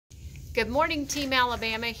Good morning, Team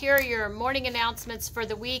Alabama. Here are your morning announcements for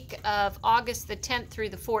the week of August the 10th through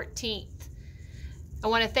the 14th. I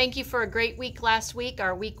want to thank you for a great week last week.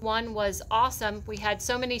 Our week 1 was awesome. We had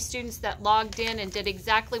so many students that logged in and did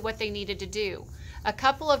exactly what they needed to do. A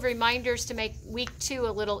couple of reminders to make week 2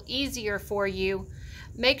 a little easier for you.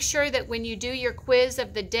 Make sure that when you do your quiz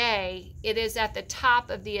of the day, it is at the top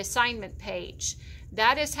of the assignment page.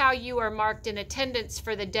 That is how you are marked in attendance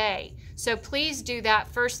for the day. So please do that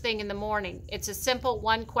first thing in the morning. It's a simple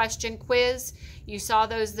 1-question quiz. You saw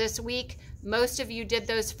those this week. Most of you did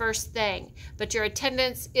those first thing, but your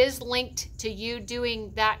attendance is linked to you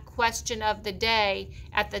doing that question of the day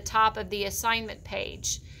at the top of the assignment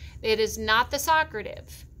page. It is not the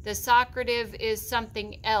Socrative. The Socrative is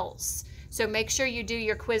something else. So make sure you do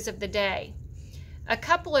your quiz of the day. A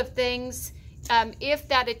couple of things. If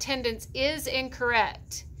that attendance is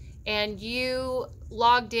incorrect and you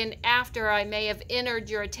logged in after I may have entered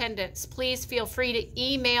your attendance, please feel free to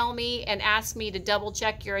email me and ask me to double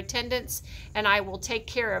check your attendance, and I will take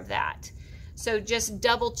care of that. So just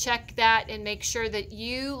double check that and make sure that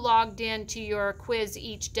you logged in to your quiz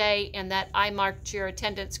each day and that I marked your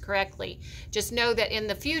attendance correctly. Just know that in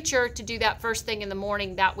the future, to do that first thing in the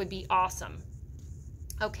morning, that would be awesome.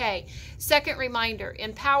 Okay, second reminder,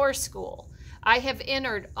 in PowerSchool, I have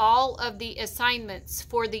entered all of the assignments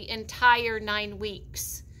for the entire 9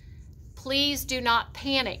 weeks. Please do not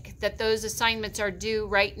panic that those assignments are due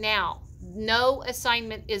right now. No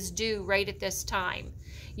assignment is due right at this time.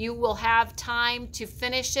 You will have time to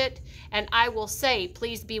finish it, and I will say,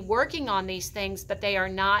 please be working on these things, but they are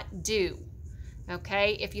not due.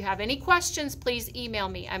 Okay, if you have any questions, please email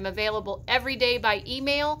me. I'm available every day by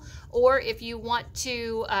email, or if you want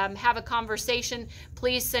to have a conversation,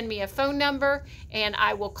 please send me a phone number and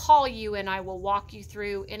I will call you and I will walk you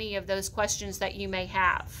through any of those questions that you may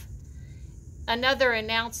have. Another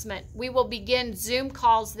announcement, we will begin Zoom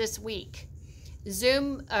calls this week,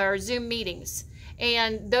 Zoom meetings.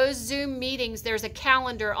 And those Zoom meetings, there's a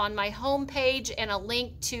calendar on my home page and a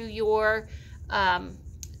link to your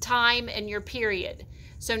time and your period.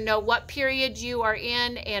 So know what period you are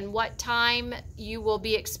in and what time you will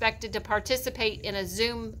be expected to participate in a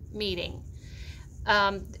Zoom meeting.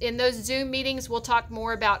 In those Zoom meetings, we'll talk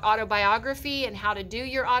more about autobiography and how to do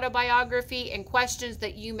your autobiography and questions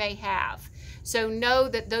that you may have. So know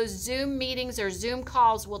that those Zoom meetings or Zoom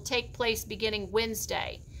calls will take place beginning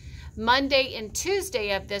Wednesday. Monday and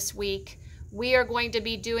Tuesday of this week, we are going to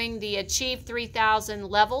be doing the Achieve 3000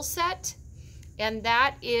 level set, and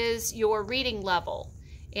that is your reading level.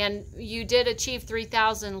 And you did Achieve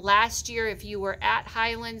 3000 last year if you were at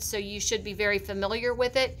Highlands, so you should be very familiar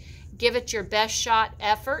with it. Give it your best shot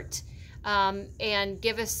effort, and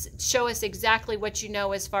show us exactly what you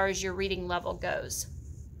know as far as your reading level goes.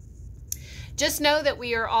 Just know that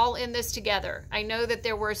we are all in this together. I know that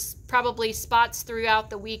there were probably spots throughout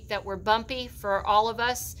the week that were bumpy for all of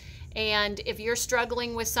us, and if you're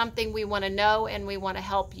struggling with something, we want to know and we want to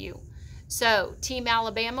help you. So, Team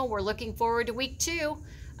Alabama, we're looking forward to week 2.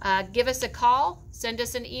 Give us a call, send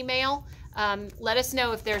us an email, let us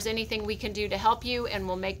know if there's anything we can do to help you, and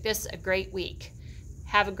we'll make this a great week.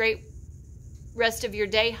 Have a great rest of your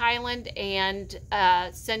day, Highland, and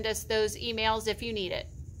send us those emails if you need it.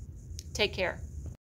 Take care.